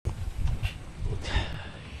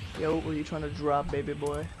Yo, what were you trying to drop, baby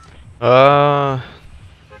boy? Uh,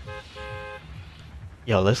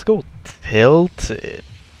 Yo, let's go tilted.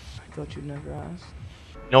 I thought you'd never ask.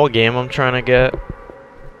 You know what game I'm trying to get?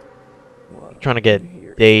 What? I'm trying to Let get me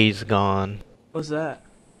hear. Days Gone. What's that?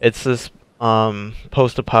 It's this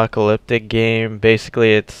post-apocalyptic game.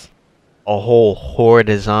 Basically, it's a whole horde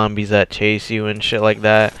of zombies that chase you and shit like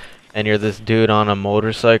that, and you're this dude on a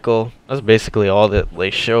motorcycle. That's basically all that they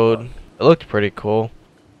showed. It looked pretty cool.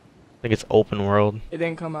 I think it's open world. It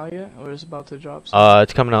didn't come out yet, or it's about to drop soon?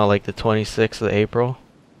 It's coming out like the 26th of April.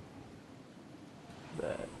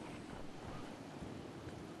 Bet.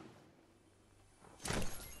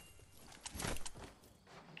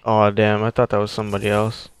 Oh damn, I thought that was somebody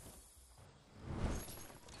else.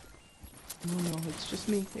 No, it's just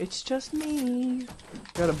me. It's just me.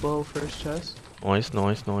 Got a bow first chest. Noise,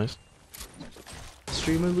 noise, noise.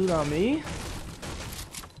 Streamer loot on me?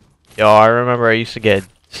 Yo, I remember I used to get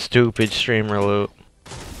stupid streamer loot.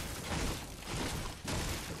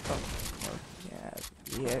 Oh, yeah,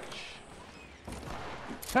 bitch.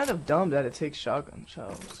 Kind of dumb that it takes shotgun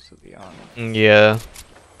shells, to be honest. Yeah.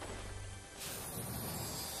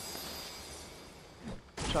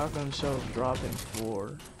 Shotgun shells dropping 4.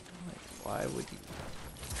 Like, why would you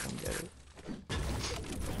come get it?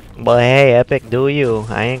 But hey, Epic, do you?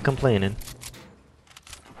 I ain't complaining.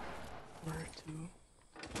 Where to?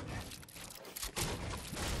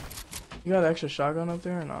 You got extra shotgun up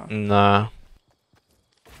there or not? Nah.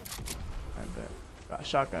 I bet. Got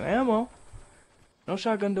shotgun ammo. No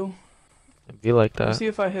shotgun though. It'd be like Let's that. see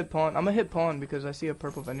if I hit pawn. I'm gonna hit pawn because I see a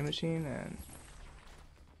purple vending machine and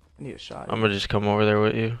I need a shot. I'm gonna just come over there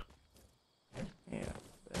with you. Yeah.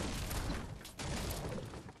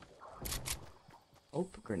 Oh,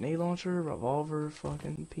 grenade launcher, revolver,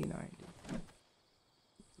 fucking P90.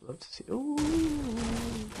 Love to see. Ooh.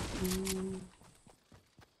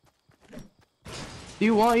 Do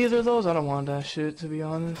you want either of those? I don't want that shit, to be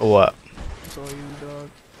honest. What? That's all you, dog.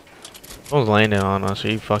 Someone's landing on us.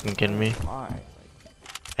 Are you fucking kidding me? My. Like,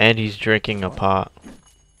 And he's drinking a pot.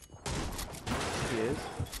 he is.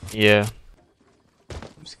 Yeah.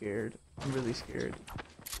 I'm scared. I'm really scared.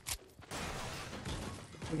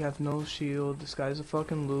 We have no shield. This guy's a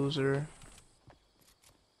fucking loser.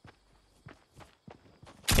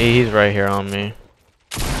 He's right here on me.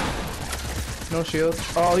 No shield.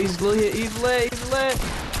 Oh, he's lit. He's lit. He's lit.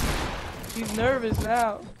 He's nervous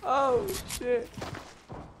now. Oh, shit.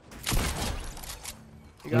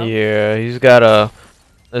 You got him? Yeah, he's got a...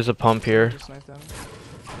 There's a pump here. Just sniped at him.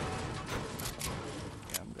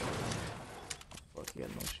 Yeah, I'm good. Fuck, he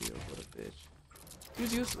had no shield. What a bitch. He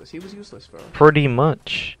was useless. He was useless, bro. Pretty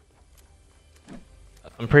much.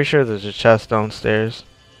 I'm pretty sure there's a chest downstairs.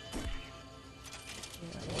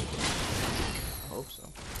 Yeah, I hope so.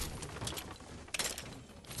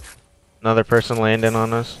 Another person landing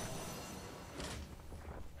on us.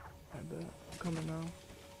 I bet. I'm coming now.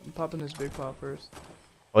 I'm popping this big pop first.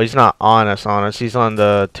 Well, he's not on us. He's on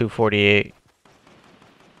the 248.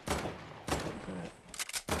 Bet.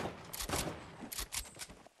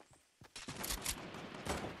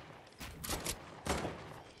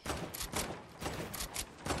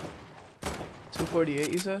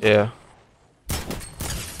 248, you said? Yeah.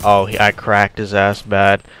 Oh, I cracked his ass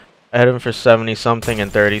bad. I hit him for 70 something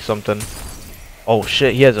and 30 something. Oh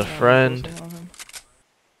shit, he has a friend.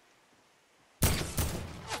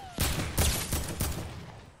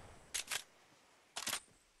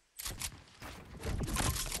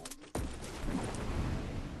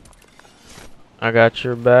 I got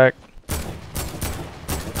your back.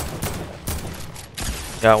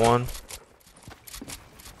 Got one.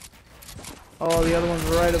 Oh, the other one's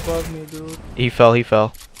right above me, dude. He fell, he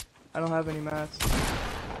fell. I don't have any mats.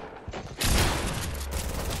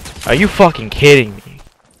 Are you fucking kidding me?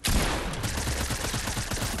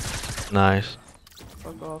 Nice.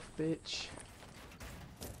 Fuck off, bitch.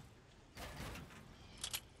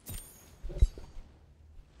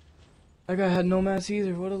 That guy had no mats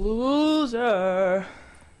either. What a loser.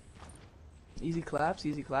 Easy claps,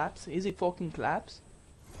 easy claps, easy fucking claps.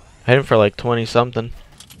 I hit him for like 20 something.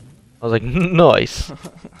 I was like, nice.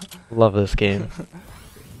 Love this game.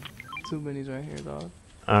 2 minis right here, dog.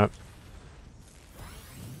 Uh,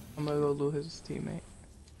 I'm gonna go loot his teammate.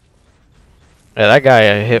 yeah, that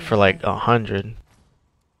guy I hit for like 100.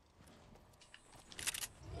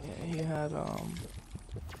 Yeah, he had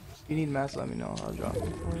If you need mats, let me know. I'll drop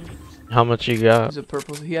them for you. How much you got? He's a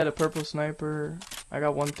purple. He had a purple sniper. I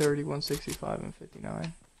got 130, 165, and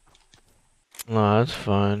 59. No, that's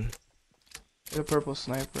fine. He had a purple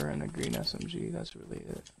sniper and a green SMG. That's really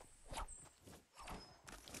it.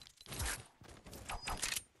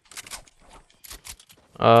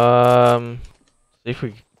 See if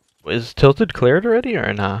we is tilted cleared already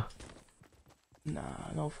or nah? Nah,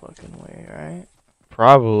 no fucking way, right?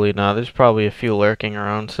 Probably not. There's probably a few lurking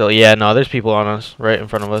around still. Yeah, no, there's people on us right in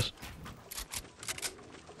front of us.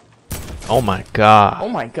 Oh my god. Oh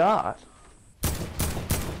my god.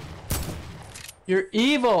 You're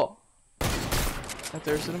evil. That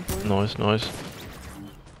thirsted him for you? Noise, noise.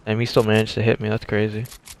 And he still managed to hit me. That's crazy.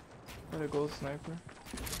 Got a gold sniper.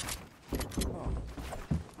 Oh.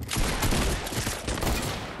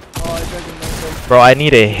 Oh, I tried to make it. Bro, I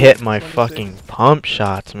need to hit my 26. fucking pump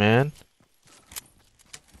shots, man.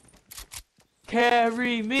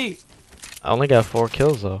 Carry me. I only got 4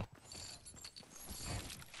 kills though.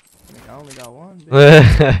 I mean, I only got one.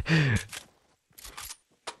 Bitch.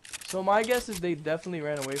 So my guess is they definitely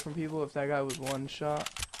ran away from people if that guy was one shot.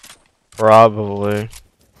 Probably.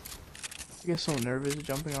 I get so nervous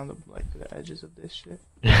jumping on the the edges of this shit.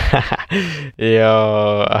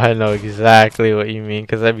 Yo, I know exactly what you mean,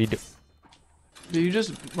 cause I'd be. Did you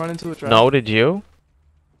just run into a trap? No, did you?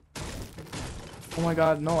 Oh my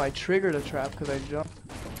god, no! I triggered a trap because I jumped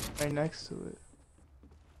right next to it.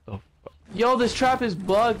 Oh. Yo, this trap is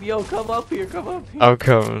bugged. Yo, come up here. Come up here. I'm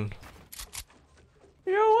coming.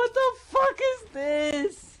 Yo, what the fuck is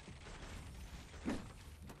this?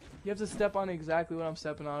 You have to step on exactly what I'm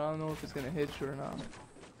stepping on. I don't know if it's gonna hit you or not.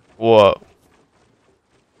 What?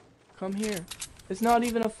 Come here. It's not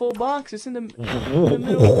even a full box. It's in the middle of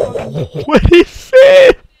the fucking... What is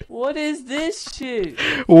it? What is this shit?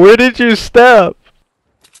 Where did you step?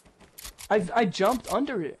 I jumped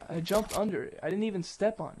under it. I jumped under it. I didn't even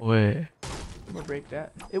step on it. Wait. I'm gonna break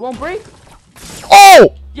that. It won't break.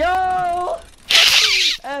 Oh! Yo!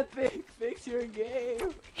 Epic, fix your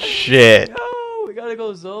game. Shit. Yo, we gotta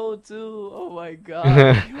go zone 2. Oh my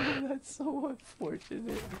god. Yo, that's so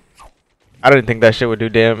unfortunate. I didn't think that shit would do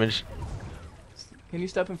damage. Can you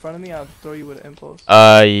step in front of me? I'll throw you with an impulse.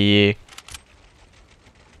 Yeah. Ready?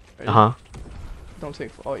 Uh-huh. Don't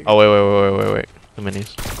take. Oh, you. Oh, wait. The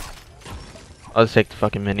minis. I'll just take the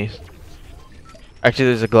fucking minis. Actually,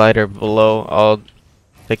 there's a glider below. I'll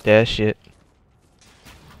take that shit.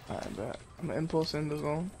 Alright, bet. I'm gonna impulse in the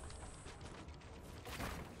zone.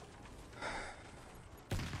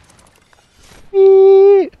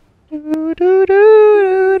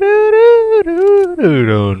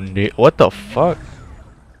 What the fuck?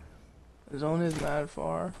 The zone is mad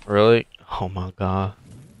far. Really? Oh my god.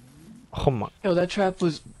 Oh my. Yo, that trap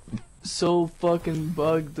was so fucking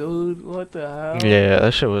bugged, dude. What the hell? Yeah,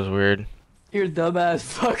 that shit was weird. Your dumbass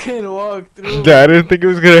fucking walked through. I didn't think it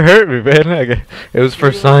was gonna hurt me, man. It was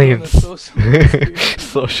for You were on a science. social experiment.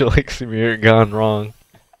 Social experiment gone wrong.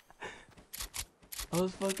 I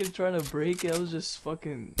was fucking trying to break it. I was just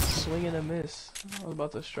fucking swinging a miss. I was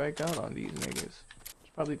about to strike out on these niggas. It's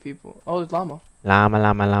probably people. Oh, it's llama. Llama.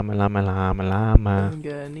 Doesn't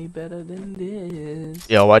get any better than this.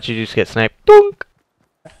 Yo, watch you just get sniped. Dunk.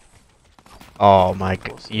 Oh my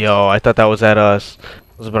god. Yo, I thought that was at us. I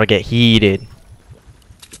was about to get heated.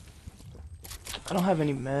 I don't have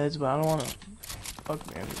any meds, but I don't wanna fuck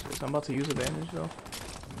bandages. I'm about to use a bandage though.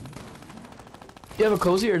 You have a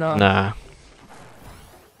cozy or not? Nah.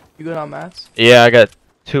 You good on mats? Yeah, I got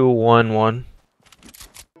 2-1-1.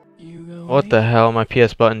 You go. What the hell? My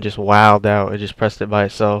PS button just wowed out. I just pressed it by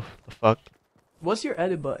itself. The fuck? What's your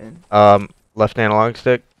edit button? Left analog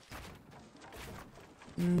stick.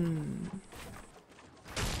 A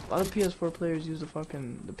lot of PS4 players use the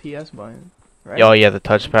PS button, right? Oh yeah, the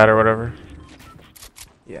touchpad or whatever.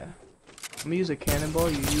 Yeah. I'm gonna use a cannonball.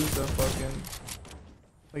 You use the fucking.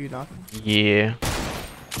 Oh, you knocking? Yeah.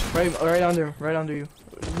 Right under you.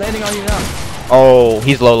 Landing on you now. Oh,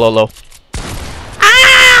 he's low.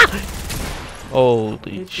 Ah!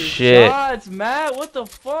 Holy Hit your shit. shots, Matt. What the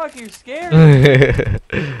fuck? You're scared.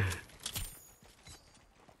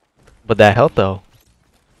 But that health though.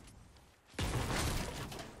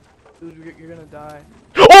 Dude, you're gonna die.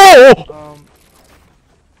 Oh!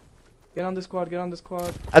 Get on this quad. Go. Go. No!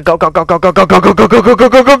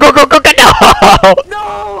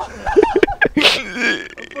 No! I'm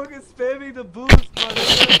fucking spamming the boost, brother.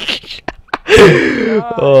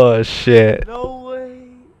 Oh shit. No way.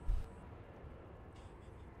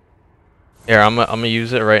 Here, I'm gonna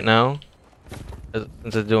use it right now.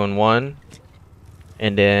 Since it's doing 1.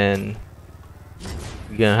 And then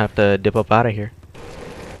you're gonna have to dip up out of here.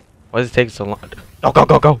 Why does it take so long? Go. You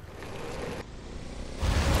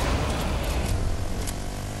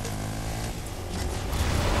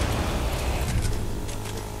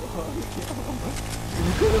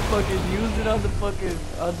could have fucking used it on the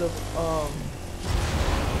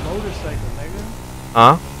motorcycle, nigga.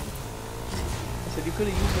 Huh? I said you could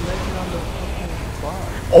have used the legend on the fucking spot.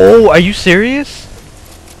 Oh, are you serious?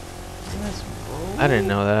 Yes, bro. I didn't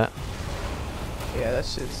know that. Yeah, that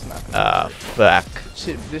shit's not gonna Ah, work. fuck.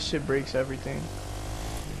 This shit breaks everything.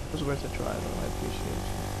 It was worth a try though. I appreciate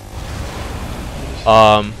you.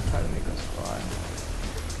 Try to make us cry.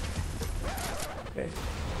 Okay.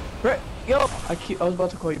 Brett, yo! I was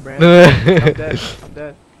about to call you Brandon. I'm dead. I'm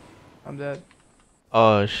dead. I'm dead.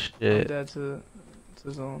 Oh I'm shit. dead to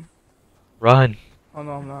zone. Run. Oh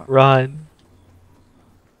no, I'm not. Run.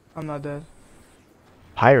 I'm not dead.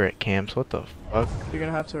 Pirate camps, what the fuck? You're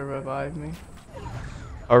gonna have to revive me.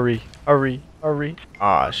 Hurry, hurry, hurry.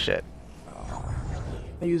 Ah shit.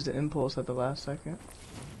 I used the impulse at the last second.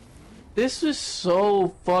 This was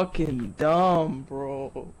so fucking dumb,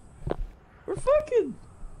 bro. We're fucking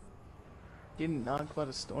getting knocked by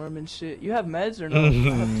the storm and shit. You have meds or no? I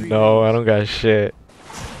have 3 No, I meds. don't got shit.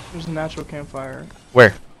 There's a natural campfire.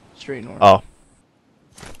 Where? Straight north. Oh.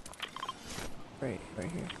 Right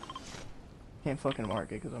here. Can't fucking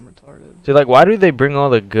mark it because I'm retarded. See, like, why do they bring all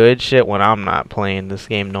the good shit when I'm not playing this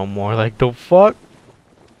game no more? Like, the fuck?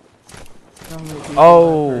 How many people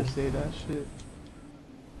Oh. I've heard say that shit?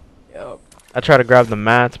 Yup. I try to grab the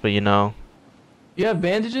mats, but you know. You have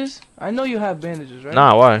bandages? I know you have bandages, right?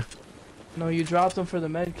 Nah, why? No, you dropped them for the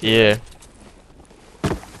med kit. Yeah.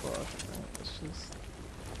 Fuck, man. Let's just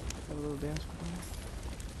have a little dance with them.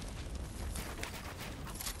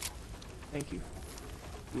 Thank you.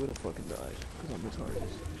 You would've fucking died, because I'm retarded.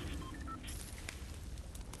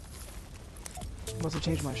 I'm about to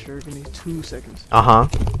change my shirt, give me 2 seconds. Uh-huh.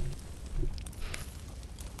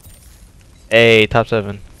 Hey, top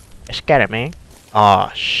 7. Let's get it, man.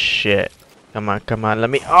 Aw, shit. Come on, come on, let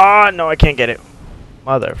me. Oh, no, I can't get it.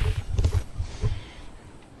 Mother.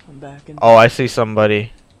 I'm back in. Oh, I see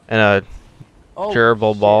somebody in a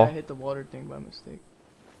gerbil shit, ball. I hit the water thing by mistake.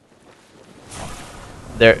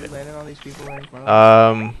 There. Landing on these people right in front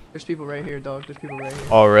of me. Um. There's people right here, dog. There's people right here.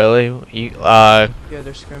 Oh, really? You Yeah,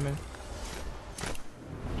 they're scrimming.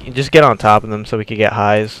 you just get on top of them so we could get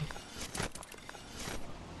highs.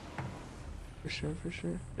 For sure, for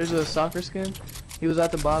sure. There's a soccer skin. He was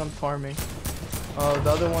at the bottom farming.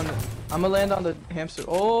 The other one. I'm gonna land on the hamster.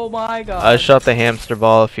 Oh my god. I shot the hamster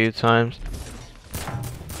ball a few times.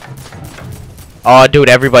 Oh, dude,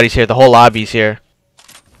 everybody's here. The whole lobby's here.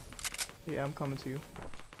 Yeah, I'm coming to you.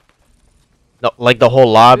 No, like the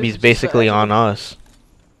whole lobby's This is just basically the on edge of us.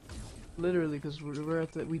 Literally, because we're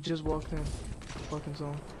at the. We just walked in. Fucking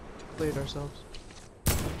zone. Played ourselves.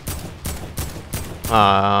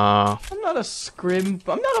 I'm not a scrim.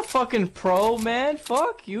 I'm not a fucking pro, man.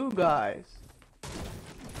 Fuck you guys.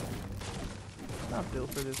 I'm not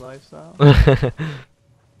built for this lifestyle.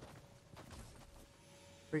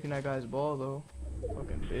 Freaking that guy's ball though.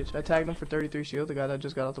 Fucking bitch. I tagged him for 33 shield. The guy that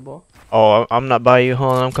just got out the ball. Oh, I'm not by you.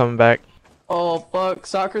 Hold on, I'm coming back. Oh fuck.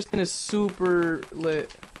 Soccer skin is super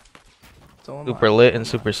lit. So am Super I. lit and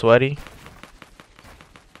super sweaty.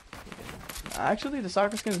 Actually, the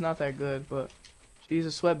soccer skin is not that good, but she's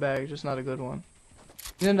a sweat bag, just not a good one.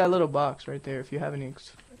 He's in that little box right there. If you have any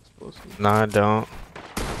explosives. Nah, I don't.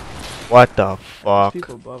 What the There's fuck?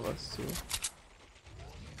 people above us too.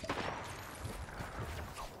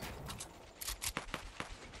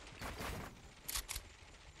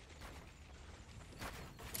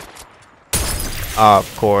 Of Are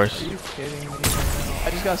course. you kidding me? I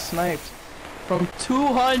just got sniped from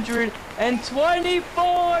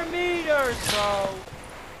 224 meters, bro.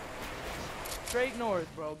 Straight north,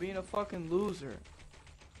 bro. Being a fucking loser.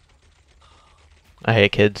 I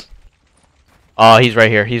hate kids. Oh, he's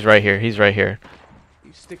right here. He's right here. He's right here.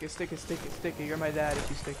 You stick it, stick it, stick it, stick it. You're my dad if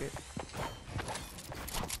you stick it.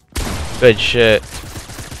 Good shit.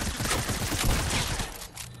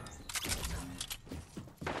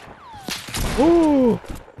 Ooh.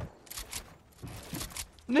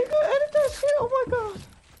 Nigga, edit that shit. Oh my god.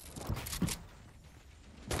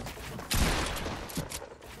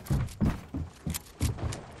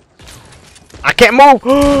 I can't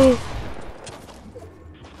move.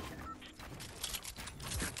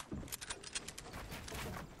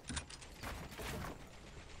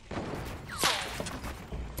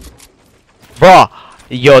 Bruh.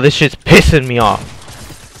 Yo, this shit's pissing me off.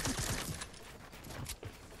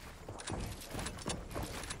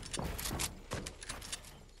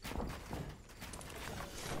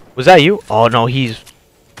 Was that you? Oh no, he's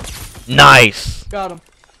nice. Got him.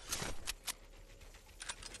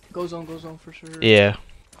 Go zone for sure. Yeah.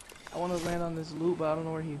 I want to land on this loot, but I don't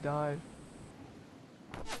know where he died.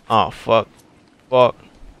 Oh fuck. Fuck.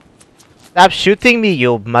 Stop shooting me,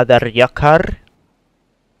 you mother yucker.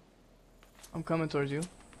 I'm coming towards you.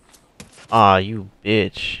 Ah, you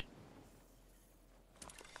bitch.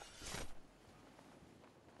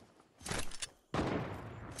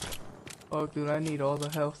 Fuck, dude, I need all the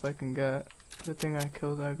health I can get. Good thing I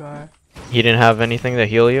killed that guy. He didn't have anything to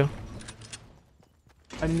heal you?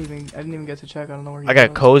 I didn't even get to check. I don't know where he I got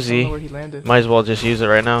was. I cozy. don't know where he landed. Might as well just use it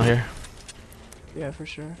right now here. Yeah, for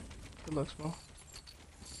sure. Good luck, Small.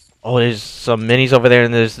 Oh, there's some minis over there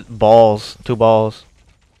and there's balls. 2 balls.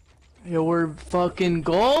 Yo, we're fucking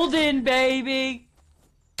golden, baby!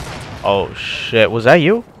 Oh shit, was that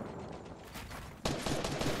you?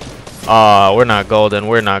 We're not golden.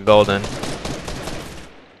 We're not golden.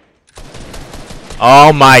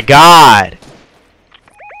 Oh my god!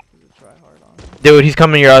 Dude, he's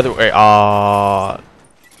coming your other way.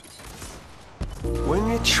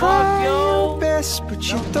 When you try your best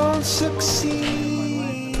but you don't succeed.